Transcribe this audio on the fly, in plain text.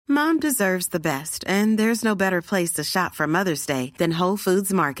Mom deserves the best, and there's no better place to shop for Mother's Day than Whole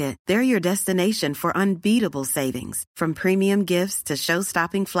Foods Market. They're your destination for unbeatable savings, from premium gifts to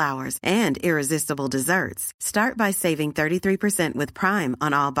show-stopping flowers and irresistible desserts. Start by saving 33% with Prime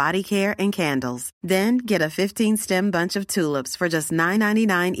on all body care and candles. Then get a 15-stem bunch of tulips for just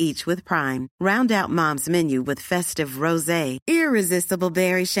 $9.99 each with Prime. Round out Mom's menu with festive rosé, irresistible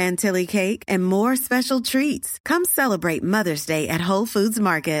berry chantilly cake, and more special treats. Come celebrate Mother's Day at Whole Foods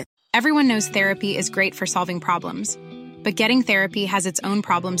Market. Everyone knows therapy is great for solving problems, but getting therapy has its own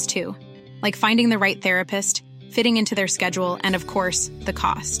problems too, like finding the right therapist, fitting into their schedule, and of course, the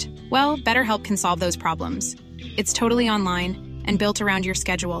cost. Well, BetterHelp can solve those problems. It's totally online and built around your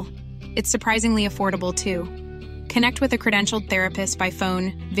schedule. It's surprisingly affordable too. Connect with a credentialed therapist by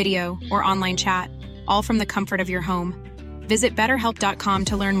phone, video, or online chat, all from the comfort of your home. Visit BetterHelp.com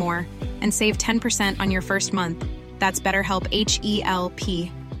to learn more and save 10% on your first month. That's BetterHelp,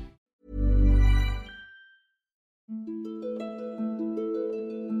 H-E-L-P.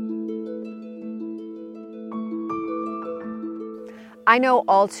 I know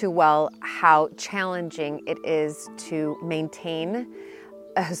all too well how challenging it is to maintain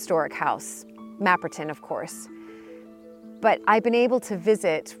a historic house, Mapperton, of course. But I've been able to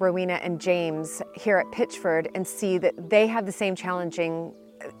visit Rowena and James here at Pitchford and see that they have the same challenging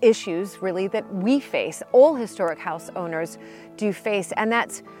issues, really, that we face, all historic house owners do face, and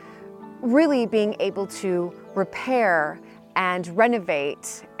that's really being able to repair and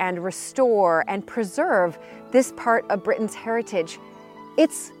renovate and restore and preserve this part of Britain's heritage.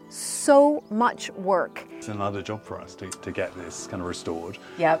 It's so much work. It's another job for us to get this kind of restored,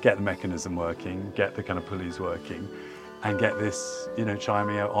 Yep. get the mechanism working, get the kind of pulleys working, and get this,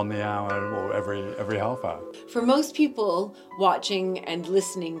 chiming out on the hour or every half hour. For most people watching and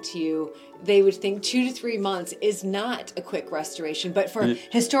listening to you, they would think 2 to 3 months is not a quick restoration, but for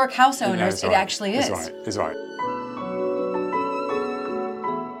historic house owners, it actually is. It's right.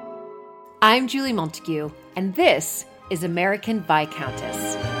 I'm Julie Montague, and this is American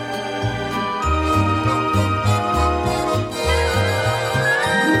Viscountess.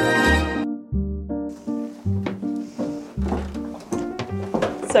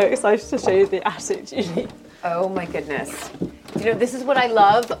 So excited to show you the attic, Julie. Oh my goodness. This is what I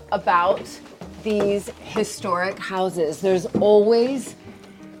love about these historic houses. There's always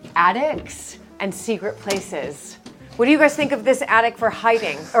attics and secret places. What do you guys think of this attic for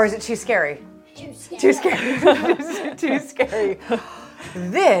hiding? Or is it too scary? Too scary. Too scary.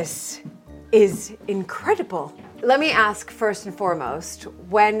 This is incredible. Let me ask first and foremost,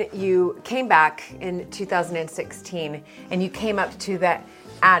 when you came back in 2016 and you came up to that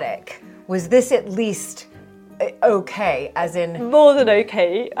attic, was this at least okay, as in? More than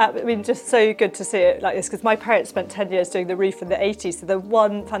okay. I mean, just so good to see it like this, because my parents spent 10 years doing the roof in the 80s, so the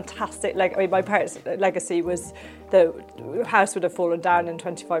one fantastic, my parents' legacy was the house would have fallen down in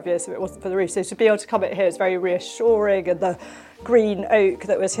 25 years if it wasn't for the roof. So to be able to come in here is very reassuring, and the green oak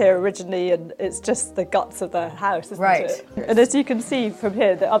that was here originally, and it's just the guts of the house, isn't it? And as you can see from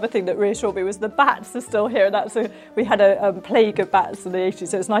here, the other thing that reassured me was the bats are still here, and we had a plague of bats in the 80s,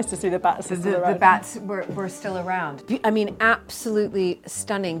 so it's nice to see the bats are still around. The bats were still around. I mean, absolutely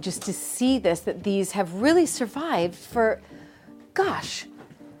stunning just to see this, that these have really survived for, gosh,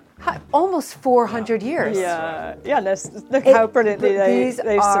 almost 400 years. Yeah. Look how brilliantly they've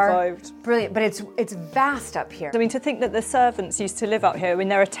survived. Brilliant, but it's vast up here. I mean, to think that the servants used to live up here. I mean,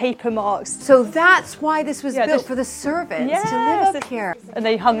 there are taper marks. So that's why this was built, for the servants to live up here. And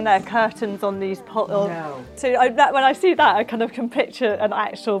they hung their curtains on these poles. No. So when I see that, I kind of can picture an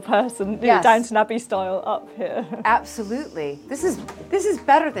actual person, Downton Abbey style up here. Absolutely. This is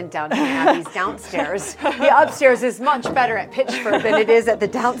better than Downton Abbey's downstairs. The upstairs is much better at Pitchford than it is at the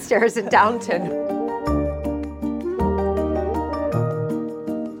downstairs in Downton.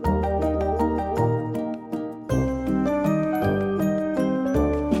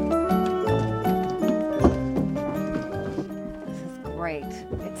 This is great.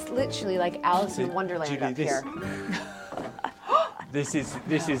 It's literally like Alice in Wonderland Julie, up here. This is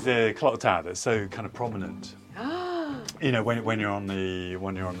the clock tower that's so kind of prominent. When you're on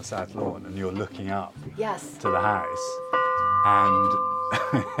the South Lawn and you're looking up to the house, and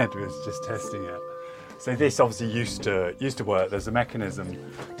Edward's just testing it. So this obviously used to work. There's a mechanism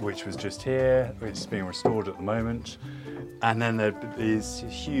which was just here, which is being restored at the moment, and then there are these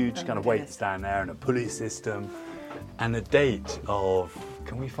huge kind of weights down there and a pulley system, and the date of.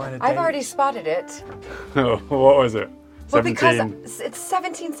 Can we find a date? I've already spotted it. What was it? Well, because it's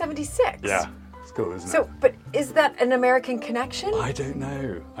 1776. Yeah. It's cool, isn't it? So, but is that an American connection? I don't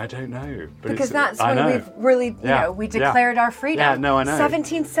know. But because that's when we've really, we declared our freedom. Yeah, no, I know.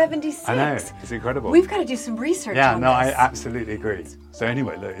 1776. I know. It's incredible. We've got to do some research on this. I absolutely agree. So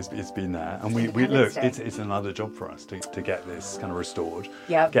anyway, look, it's been there, and we look. It's another job for us to get this kind of restored.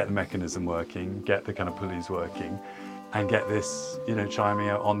 Yep. Get the mechanism working. Get the kind of pulleys working, and get this, chiming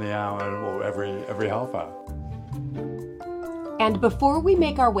out on the hour or every half hour. And before we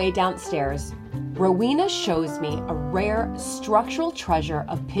make our way downstairs, Rowena shows me a rare structural treasure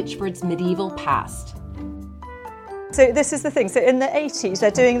of Pitchford's medieval past. So this is the thing. So in the 80s, they're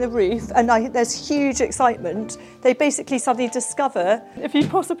doing the roof, and there's huge excitement. They basically suddenly discover, if you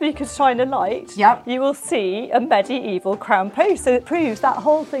possibly could shine a light, you will see a medieval crown post. So it proves that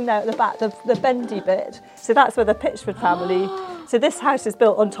whole thing there at the back, the bendy bit. So that's where the Pitchford family. So this house is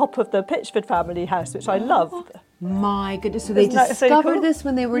built on top of the Pitchford family house, which I love. My goodness, so they discovered this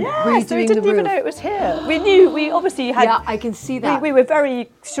when they were redoing the roof. So we didn't even know it was here. We obviously had... Yeah, I can see that. We were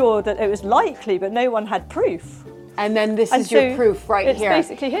very sure that it was likely, but no one had proof. And then this is your proof right here. It's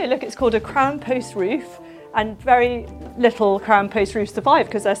basically here. Look, it's called a crown post roof, and very little crown post roofs survive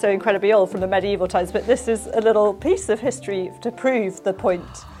because they're so incredibly old from the medieval times, but this is a little piece of history to prove the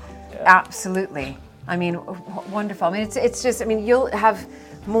point. Absolutely. I mean, wonderful. I mean, it's just, you'll have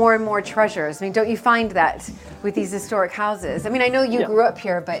more and more treasures. I mean, don't you find that with these historic houses? I mean, I know you grew up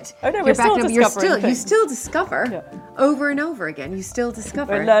here, but you still discover over and over again. You still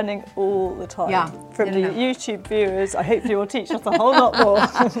discover. We're learning all the time. Yeah. From the YouTube viewers, I hope you will teach us a whole lot more.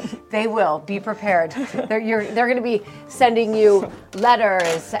 They will. Be prepared. They're going to be sending you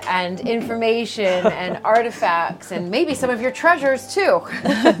letters and information and artifacts and maybe some of your treasures too.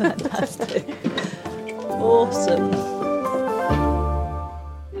 Fantastic. Awesome.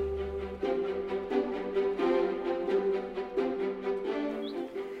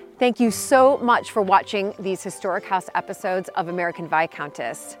 Thank you so much for watching these Historic House episodes of American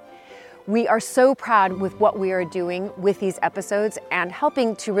Viscountess. We are so proud with what we are doing with these episodes and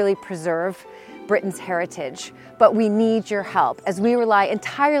helping to really preserve Britain's heritage. But we need your help as we rely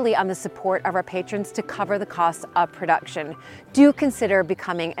entirely on the support of our patrons to cover the costs of production. Do consider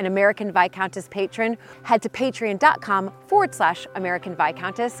becoming an American Viscountess patron. Head to patreon.com/American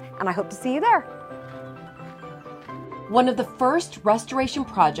Viscountess, and I hope to see you there. One of the first restoration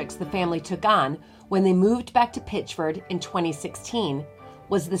projects the family took on when they moved back to Pitchford in 2016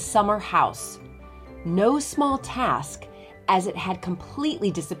 was the summer house. No small task, as it had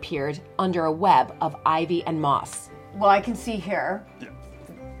completely disappeared under a web of ivy and moss. Well, I can see here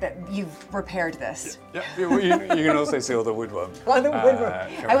that you've repaired this. Yeah. You can also see all the woodwork. Oh, the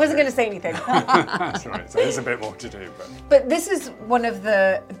woodwork. I wasn't going to say anything. That's right. So there's a bit more to do. But this is one of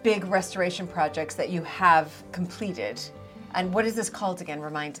the big restoration projects that you have completed. And what is this called again?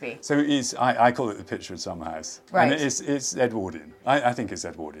 Remind me. So I call it the Pitchford Summer House. Right. And it's Edwardian. I think it's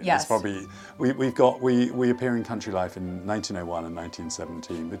Edwardian. Yes. It's probably we appear in Country Life in 1901 and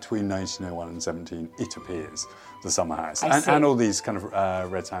 1917. Between 1901 and 17, it appears the Summer House, and all these kind of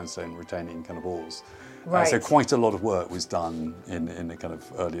red sandstone retaining kind of walls. Right. So quite a lot of work was done in the kind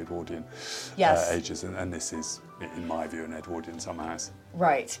of early Edwardian ages, and this is, in my view, an Edwardian summer house.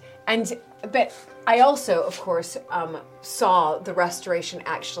 Right. But I also, of course, saw the restoration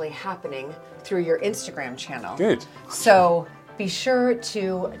actually happening through your Instagram channel. Good. So be sure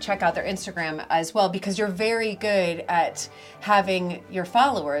to check out their Instagram as well, because you're very good at having your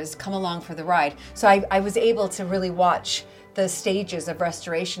followers come along for the ride. So I was able to really watch the stages of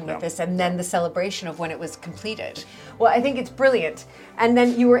restoration with this, and then the celebration of when it was completed. Well, I think it's brilliant. And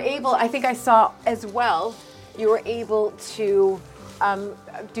then you were able, I think I saw as well, you were able to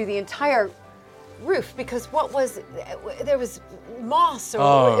do the entire roof, because there was moss.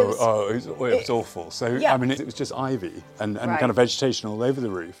 Or it was awful. So, I mean, it was just ivy and kind of vegetation all over the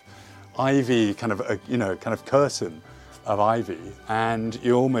roof. Ivy, kind of a curtain of ivy, and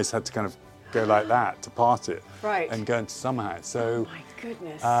you almost had to kind of go like that to part it and go into summer house. So, my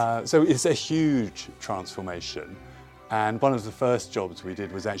goodness. So it's a huge transformation. And one of the first jobs we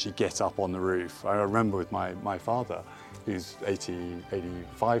did was actually get up on the roof. I remember with my father, who's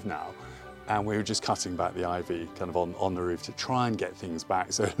 85 now, and we were just cutting back the ivy kind of on the roof to try and get things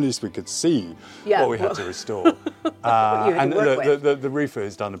back, so at least we could see what we had to restore. And the roofer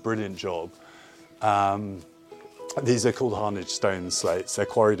has done a brilliant job. These are called Harnage stone slates. They're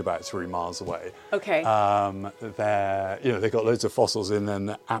quarried about 3 miles away. Okay. They've got loads of fossils in them.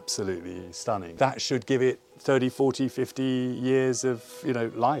 They're absolutely stunning. That should give it 30, 40, 50 years of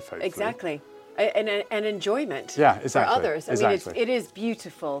life, hopefully. Exactly. And enjoyment. Yeah, exactly. For others. I mean, it is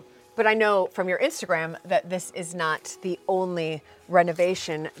beautiful But I know from your Instagram that this is not the only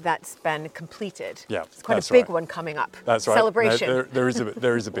renovation that's been completed. Yeah, it's quite a big one coming up. That's right. Celebration. No, there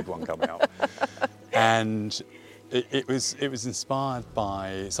is a big one coming up, and it was inspired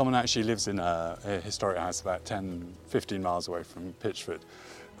by someone who actually lives in a historic house about 10-15 miles away from Pitchford,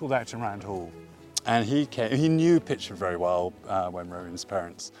 called Acton Round Hall, and he knew Pitchford very well when Rowan's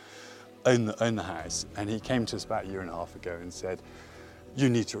parents owned the house, and he came to us about a year and a half ago and said, you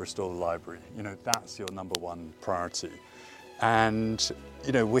need to restore the library. You know, that's your number one priority. And,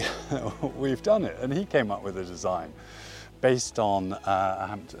 you know, we've done it. And he came up with a design based on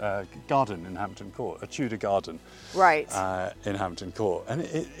a garden in Hampton Court, a Tudor garden. Right. In Hampton Court. And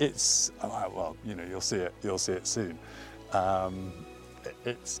it's, well, you know, you'll see it soon.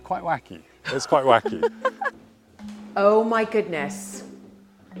 It's quite wacky. It's quite wacky. Oh my goodness.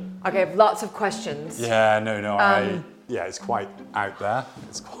 Okay, I have lots of questions. Yeah, no, yeah, it's quite out there.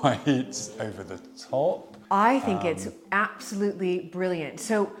 It's quite over the top. I think it's absolutely brilliant.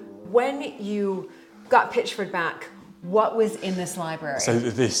 So when you got Pitchford back, what was in this library? So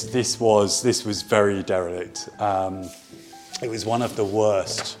this was very derelict. It was one of the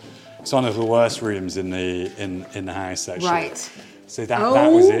worst. It's one of the worst rooms in the house, actually. Right. So that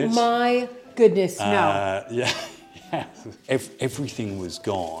was it. Oh my goodness, no. Yeah. Everything was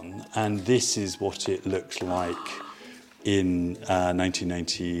gone, and this is what it looked like in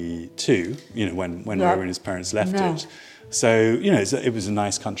 1992, you know, when Rowan and his parents left it. So, you know, it was a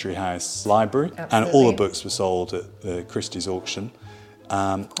nice country house library. Absolutely. And all the books were sold at the Christie's auction.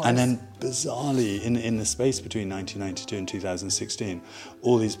 And then, bizarrely, in the space between 1992 and 2016,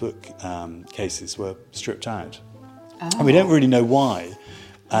 all these book cases were stripped out. Oh. And we don't really know why.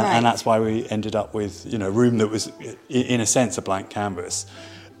 And that's why we ended up with, you know, a room that was, in a sense, a blank canvas,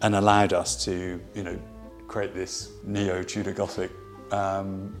 and allowed us to, you know, create this neo-Tudor Gothic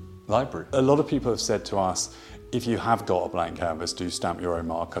library. A lot of people have said to us, if you have got a blank canvas, do stamp your own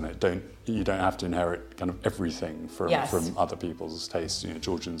mark on it. You don't have to inherit kind of everything from other people's tastes, you know,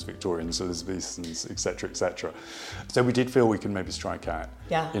 Georgians, Victorians, Elizabethans, etc., etc. So we did feel we could maybe strike out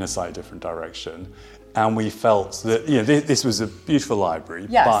in a slightly different direction. And we felt that, you know, this was a beautiful library,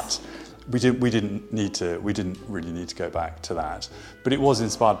 but we didn't really need to go back to that. But it was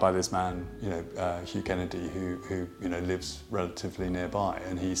inspired by this man, you know, Hugh Kennedy, who you know lives relatively nearby,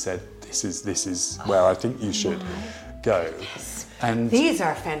 and he said, "This is where I think you should go." Yes. And these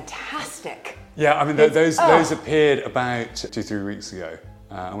are fantastic. Yeah, I mean those appeared about 2-3 weeks ago,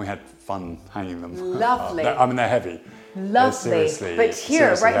 and we had fun hanging them. Lovely. I mean they're heavy. Lovely, but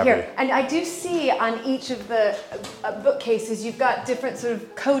here, right here, and I do see on each of the bookcases you've got different sort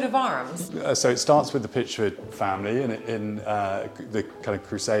of coat of arms. So it starts with the Pitchford family in the kind of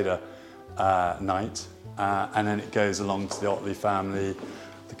Crusader knight, and then it goes along to the Otley family,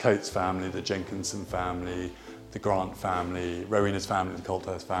 the Coates family, the Jenkinson family, the Grant family, Rowena's family, the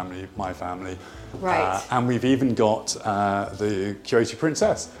Colthurst family, my family, and we've even got the Quixote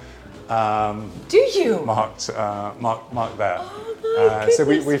princess. Do you? Marked there. Oh my so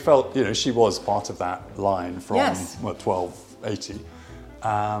we felt, you know, she was part of that line from 1280.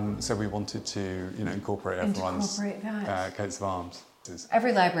 So we wanted to, you know, incorporate everyone's coats of arms.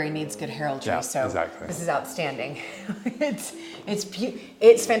 Every library needs good heraldry, so exactly. This is outstanding.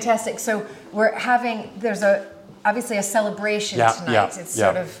 It's fantastic. So there's obviously a celebration tonight. It's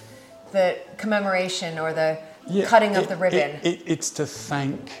sort of the commemoration or the cutting of the ribbon. It's to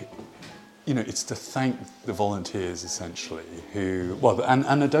thank. You know, it's to thank the volunteers essentially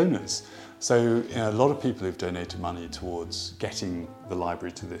and the donors. So, you know, a lot of people who've donated money towards getting the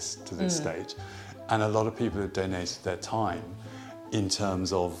library to this state, and a lot of people have donated their time in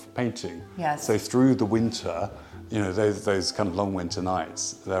terms of painting. Yes. So through the winter, you know, those kind of long winter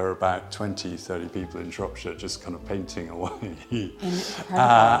nights, there are about 20-30 people in Shropshire just kind of painting away.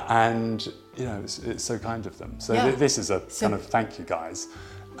 Incredible. And, you know, it's so kind of them. So this is a kind of thank you guys.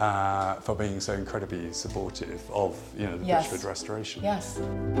 For being so incredibly supportive of, you know, the Pitchford restoration. Yes.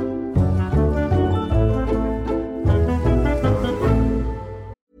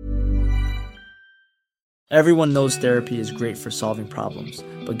 Everyone knows therapy is great for solving problems,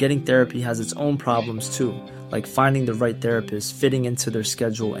 but getting therapy has its own problems too, like finding the right therapist, fitting into their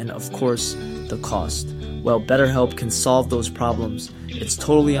schedule, and of course, the cost. Well, BetterHelp can solve those problems. It's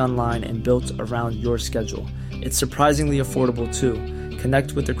totally online and built around your schedule. It's surprisingly affordable too.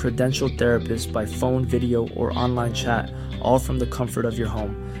 Connect with a credentialed therapist by phone, video, or online chat, all from the comfort of your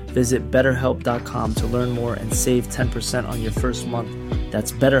home. Visit BetterHelp.com to learn more and save 10% on your first month.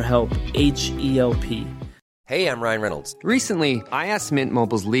 That's BetterHelp, H-E-L-P. Hey, I'm Ryan Reynolds. Recently, I asked Mint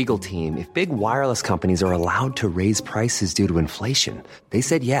Mobile's legal team if big wireless companies are allowed to raise prices due to inflation. They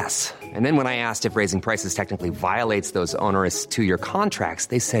said yes. And then when I asked if raising prices technically violates those onerous 2-year contracts,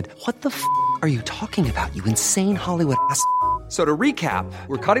 they said, "What the f*** are you talking about, you insane Hollywood ass?" So to recap,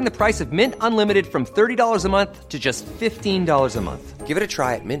 we're cutting the price of Mint Unlimited from $30 a month to just $15 a month. Give it a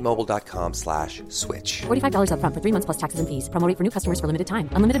try at mintmobile.com/switch. $45 up front for 3 months plus taxes and fees. Promo rate for new customers for limited time.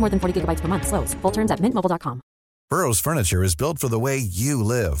 Unlimited more than 40 gigabytes per month. Slows full terms at mintmobile.com. Burrow's furniture is built for the way you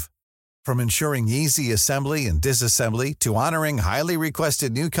live. From ensuring easy assembly and disassembly to honoring highly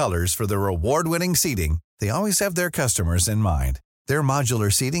requested new colors for their award-winning seating, they always have their customers in mind. Their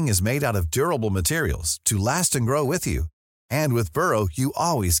modular seating is made out of durable materials to last and grow with you. And with Burrow, you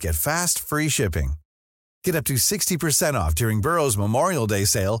always get fast, free shipping. Get up to 60% off during Burrow's Memorial Day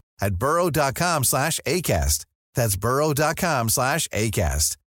sale at burrow.com/ACAST. That's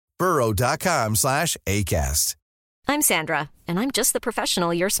burrow.com/ACAST. burrow.com/ACAST. I'm Sandra, and I'm just the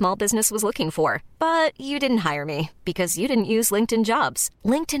professional your small business was looking for. But you didn't hire me because you didn't use LinkedIn Jobs.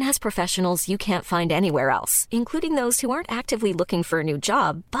 LinkedIn has professionals you can't find anywhere else, including those who aren't actively looking for a new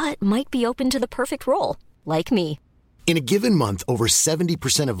job, but might be open to the perfect role, like me. In a given month, over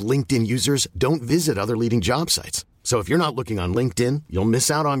 70% of LinkedIn users don't visit other leading job sites. So if you're not looking on LinkedIn, you'll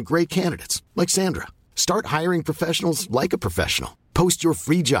miss out on great candidates like Sandra. Start hiring professionals like a professional. Post your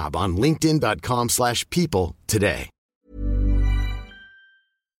free job on linkedin.com/people today.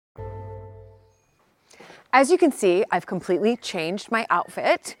 As you can see, I've completely changed my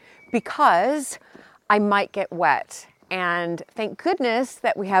outfit because I might get wet. And thank goodness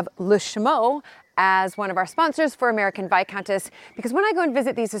that we have Le Chameau as one of our sponsors for American Viscountess, because when I go and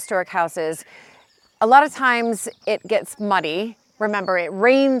visit these historic houses, a lot of times it gets muddy. Remember, it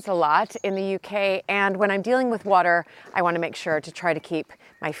rains a lot in the UK, and when I'm dealing with water, I want to make sure to try to keep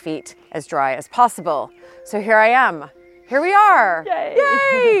my feet as dry as possible. So here I am. Here we are. Yay!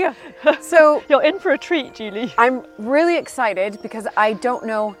 Yay! So you're in for a treat, Julie. I'm really excited because I don't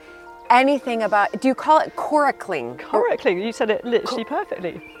know anything about, do you call it coracling? Coracling, you said it literally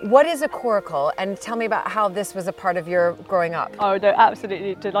perfectly. What is a coracle? And tell me about how this was a part of your growing up. Oh no,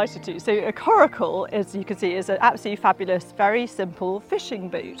 absolutely delighted to. So a coracle, as you can see, is an absolutely fabulous, very simple fishing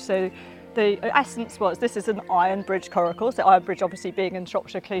boat. So the essence was, this is an iron bridge coracle, so iron bridge obviously being in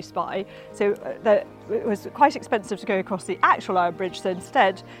Shropshire close by. So it was quite expensive to go across the actual iron bridge, so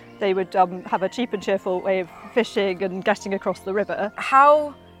instead they would have a cheap and cheerful way of fishing and getting across the river.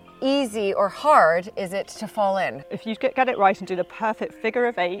 How easy or hard is it to fall in? If you get it right and do the perfect figure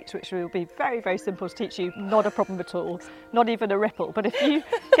of 8, which will be very, very simple to teach you, not a problem at all, not even a ripple. But if you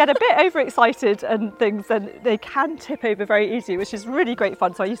get a bit overexcited and things, then they can tip over very easily, which is really great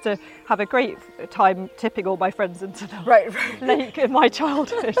fun. So I used to have a great time tipping all my friends into the lake in my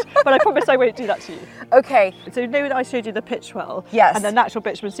childhood. But I promise I won't do that to you. Okay. So you know that I showed you the Pitchwell? Yes. And the natural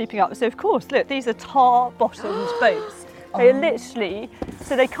bitumen seeping up. So of course, look, these are tar-bottomed boats. They literally,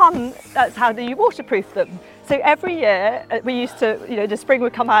 so they come, that's how you waterproof them. So every year we used to, the spring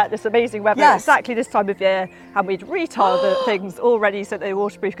would come out, this amazing weather, exactly this time of year, and we'd retile the things already so they're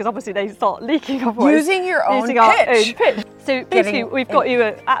waterproof, because obviously they start leaking otherwise. Using your own using pitch. Our own pitch. So basically we've got you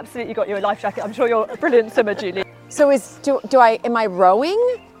absolutely got you a life jacket. I'm sure you're a brilliant swimmer, Julie. So am I rowing?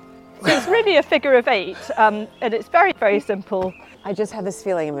 So it's really a figure of 8, and it's very, very simple. I just have this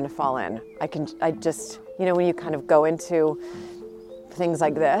feeling I'm going to fall in. When you kind of go into things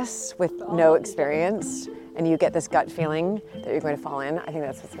like this with no experience and you get this gut feeling that you're going to fall in, I think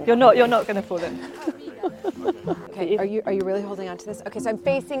that's what's going to happen. You're not going to fall in. Okay, are you really holding on to this? Okay, so I'm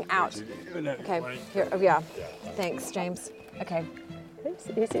facing out. Okay, here, Thanks, James. Okay.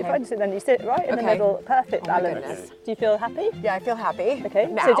 You sit right, so then you sit right in the middle, perfect balance. Goodness. Do you feel happy? Yeah, I feel happy. Okay.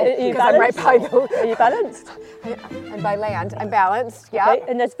 Now, so are you I'm right by the... Are you balanced? And by land, I'm balanced, yeah. Okay,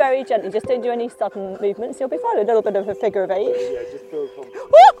 and just very gently, just don't do any sudden movements, you'll be fine. A little bit of a figure of 8. Yeah, just feel comfortable.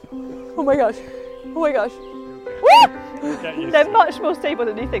 Oh my gosh. They're much more stable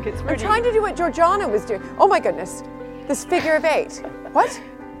than you think. It's really... I'm trying to do what Georgiana was doing. Oh my goodness. This figure of 8. What?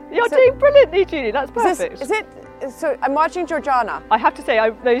 You're doing brilliantly, Julie. That's perfect. Is it? So I'm watching Georgiana. I have to say,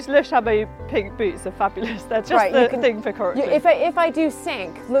 those Le Chameau pink boots are fabulous. They're just the thing for correcting. If I do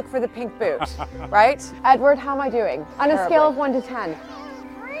sink, look for the pink boot, right? Edward, how am I doing? On a scale of 1 to 10.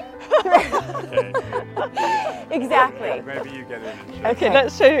 Exactly. Maybe you get it. Okay,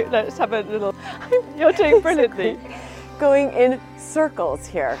 let's have a little. You're doing brilliantly. Going in circles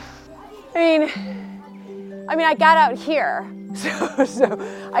here. I mean, I got out here, so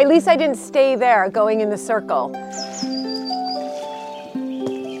at least I didn't stay there going in the circle.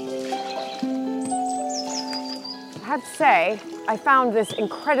 I have to say, I found this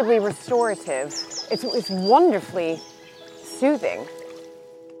incredibly restorative It's wonderfully soothing.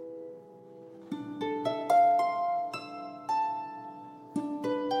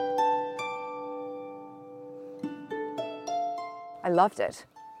 I loved it.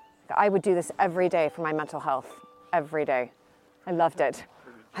 I would do this every day for my mental health, every day. I loved it.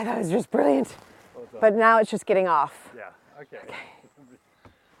 I thought it was just brilliant. But now it's just getting off. Yeah, okay.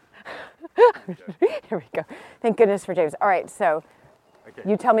 Here we go. Thank goodness for James. All right, so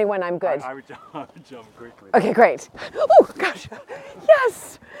you tell me when I'm good. I would jump quickly. Okay, great. Oh, gosh.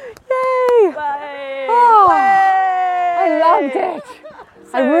 Yes! Yay! Bye. Oh, Bye. I loved it.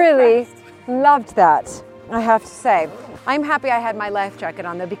 So I really loved that, I have to say. I'm happy I had my life jacket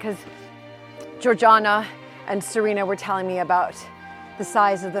on, though, because Georgiana and Serena were telling me about the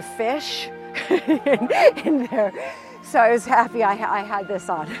size of the fish in there. So I was happy I had this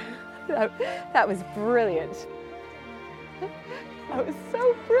on. That was brilliant. That was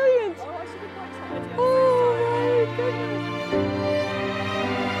so brilliant. Oh my goodness.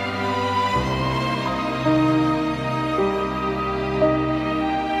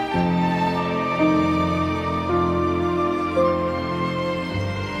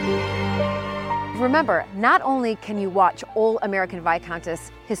 Remember, not only can you watch all American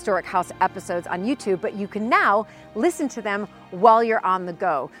Viscountess Historic House episodes on YouTube, but you can now listen to them while you're on the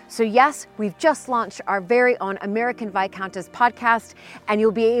go. So yes, we've just launched our very own American Viscountess podcast, and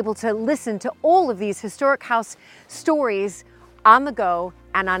you'll be able to listen to all of these historic house stories on the go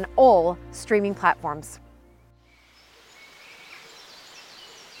and on all streaming platforms.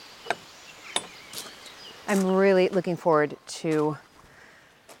 I'm really looking forward to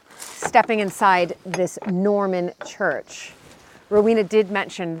stepping inside this Norman church. Rowena did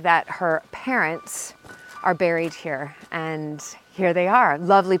mention that her parents are buried here, and here they are,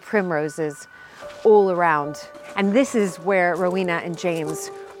 lovely primroses all around. And this is where Rowena and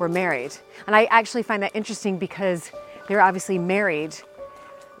James were married. And I actually find that interesting because they were obviously married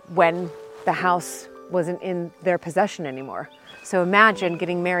when the house wasn't in their possession anymore. So imagine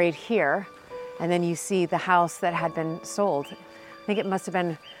getting married here, and then you see the house that had been sold. I think it must have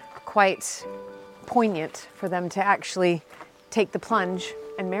been quite poignant for them to actually take the plunge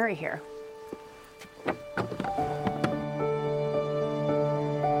and marry here.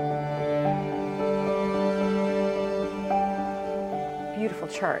 Beautiful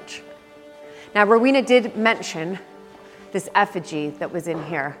church. Now, Rowena did mention this effigy that was in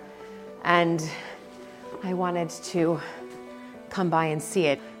here, and I wanted to come by and see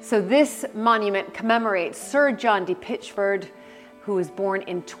it. So this monument commemorates Sir John de Pitchford, who was born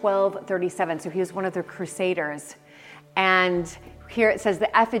in 1237. So he was one of the Crusaders. And here it says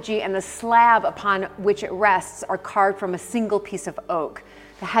the effigy and the slab upon which it rests are carved from a single piece of oak.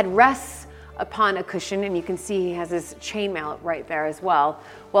 The head rests upon a cushion, and you can see he has his chainmail right there as well,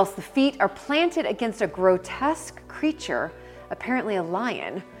 whilst the feet are planted against a grotesque creature, apparently a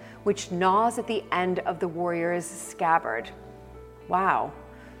lion, which gnaws at the end of the warrior's scabbard. Wow.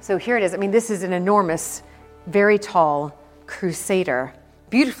 So here it is. I mean, this is an enormous, very tall Crusader.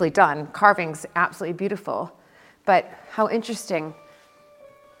 Beautifully done. Carving's absolutely beautiful. But how interesting,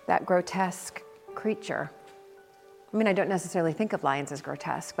 that grotesque creature. I mean, I don't necessarily think of lions as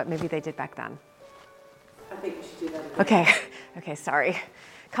grotesque, but maybe they did back then. I think we should do that again. Okay, sorry.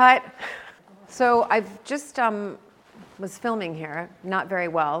 Cut. So I've just was filming here, not very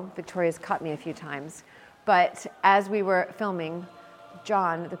well. Victoria's cut me a few times. But as we were filming,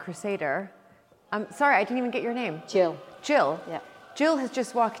 John, the Crusader, sorry, I didn't even get your name. Jill. Jill? Yeah. Jill has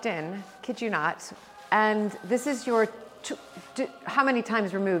just walked in, kid you not, and this is your, how many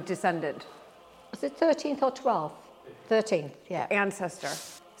times removed descendant? Was it 13th or 12th? 13th, yeah. Ancestor.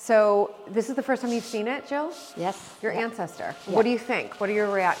 So this is the first time you've seen it, Jill? Yes. Your ancestor. Yeah. What do you think? What are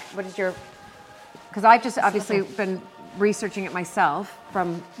your because I've just obviously been researching it myself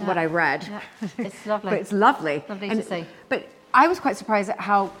from what I read. Yeah. It's lovely. But it's lovely. Lovely to see. But I was quite surprised at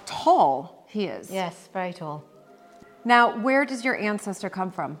how tall he is. Yes, very tall. Now, where does your ancestor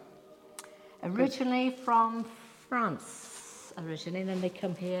come from? Originally from France, and then they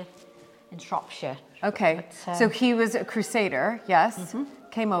come here in Shropshire. Okay, But, so he was a Crusader, yes,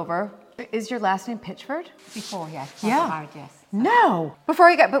 came over. Is your last name Pitchford? Before, yes. Yeah. Married, yes. No. Before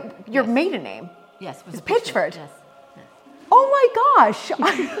you got, but your maiden name? Yes, was It's Pitchford. Yes. Oh my gosh.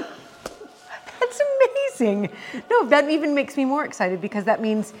 That's amazing. No, that even makes me more excited because that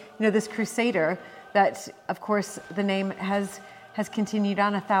means, this Crusader that, of course, the name has continued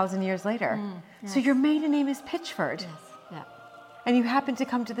on 1,000 years later. Yes. So your maiden name is Pitchford. Yes, yeah. And you happen to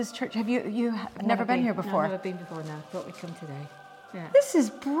come to this church. Have you never been here before? No, I've never been before, no. Thought we'd come today. Yeah. This is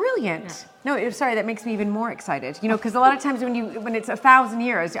brilliant. Yeah. No, sorry, that makes me even more excited. You know, because a lot of times when it's 1,000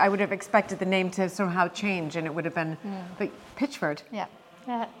 years, I would have expected the name to somehow change, and it would have been, but Pitchford. Yeah.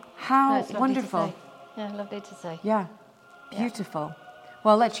 Yeah. How wonderful. Yeah, lovely to see. Yeah, beautiful. Yeah.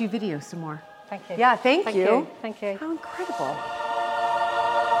 Well, I'll let you video some more. Thank you. Yeah, thank you. Thank you. How incredible.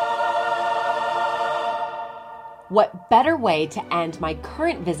 What better way to end my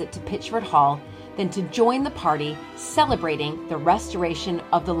current visit to Pitchford Hall than to join the party celebrating the restoration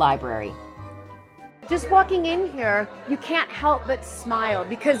of the library. Just walking in here, you can't help but smile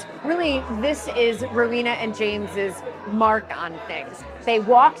because really this is Rowena and James's mark on things. They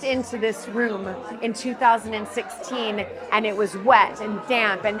walked into this room in 2016 and it was wet and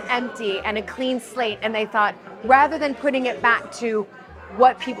damp and empty and a clean slate, and they thought, rather than putting it back to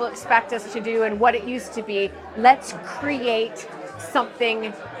what people expect us to do and what it used to be, let's create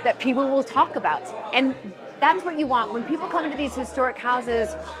something that people will talk about. And that's what you want. When people come into these historic houses,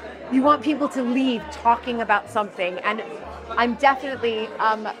 you want people to leave talking about something. And I'm definitely,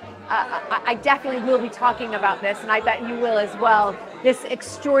 I definitely will be talking about this, and I bet you will as well, this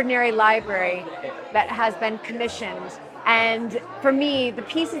extraordinary library that has been commissioned. And for me, the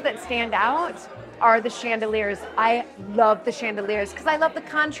pieces that stand out are the chandeliers. I love the chandeliers because I love the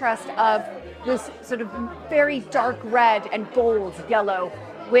contrast of this sort of very dark red and gold yellow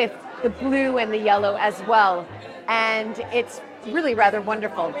with the blue and the yellow as well. And it's really rather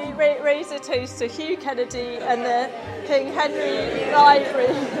wonderful. We raise a toast to Hugh Kennedy and the King Henry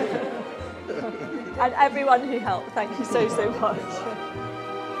Library and everyone who helped. Thank you so, so much.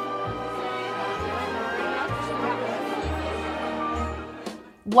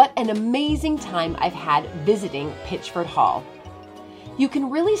 What an amazing time I've had visiting Pitchford Hall. You can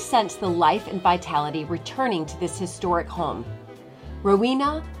really sense the life and vitality returning to this historic home.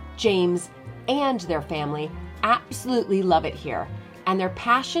 Rowena, James, and their family absolutely love it here, and their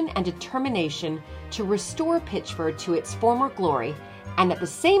passion and determination to restore Pitchford to its former glory and at the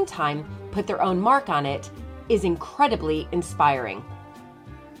same time put their own mark on it is incredibly inspiring.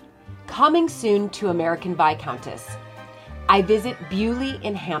 Coming soon to American Viscountess, I visit Beaulieu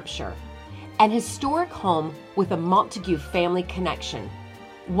in Hampshire, an historic home with a Montague family connection,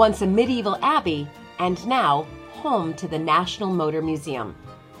 once a medieval abbey and now home to the National Motor Museum.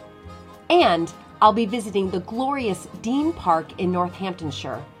 And I'll be visiting the glorious Dean Park in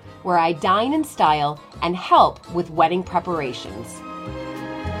Northamptonshire, where I dine in style and help with wedding preparations.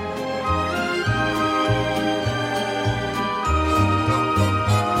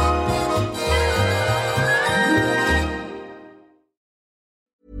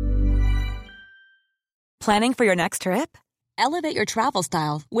 Planning for your next trip? Elevate your travel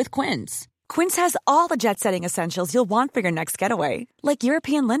style with Quince. Quince has all the jet-setting essentials you'll want for your next getaway, like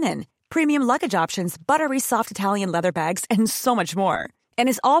European linen, premium luggage options, buttery soft Italian leather bags, and so much more. And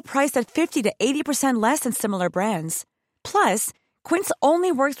is all priced at 50 to 80% less than similar brands. Plus, Quince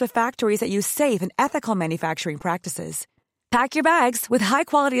only works with factories that use safe and ethical manufacturing practices. Pack your bags with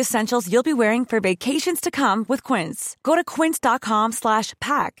high-quality essentials you'll be wearing for vacations to come with Quince. Go to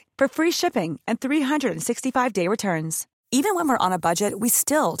quince.com/pack for free shipping and 365-day returns. Even when we're on a budget, we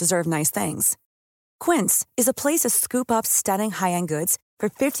still deserve nice things. Quince is a place to scoop up stunning high-end goods for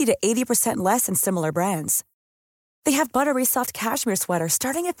 50 to 80% less than similar brands. They have buttery soft cashmere sweaters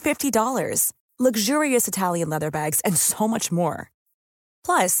starting at $50, luxurious Italian leather bags, and so much more.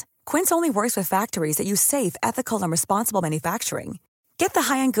 Plus, Quince only works with factories that use safe, ethical, and responsible manufacturing. Get the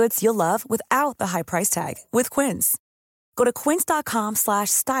high-end goods you'll love without the high price tag with Quince. Go to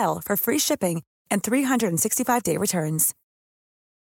quince.com/style for free shipping and 365-day returns.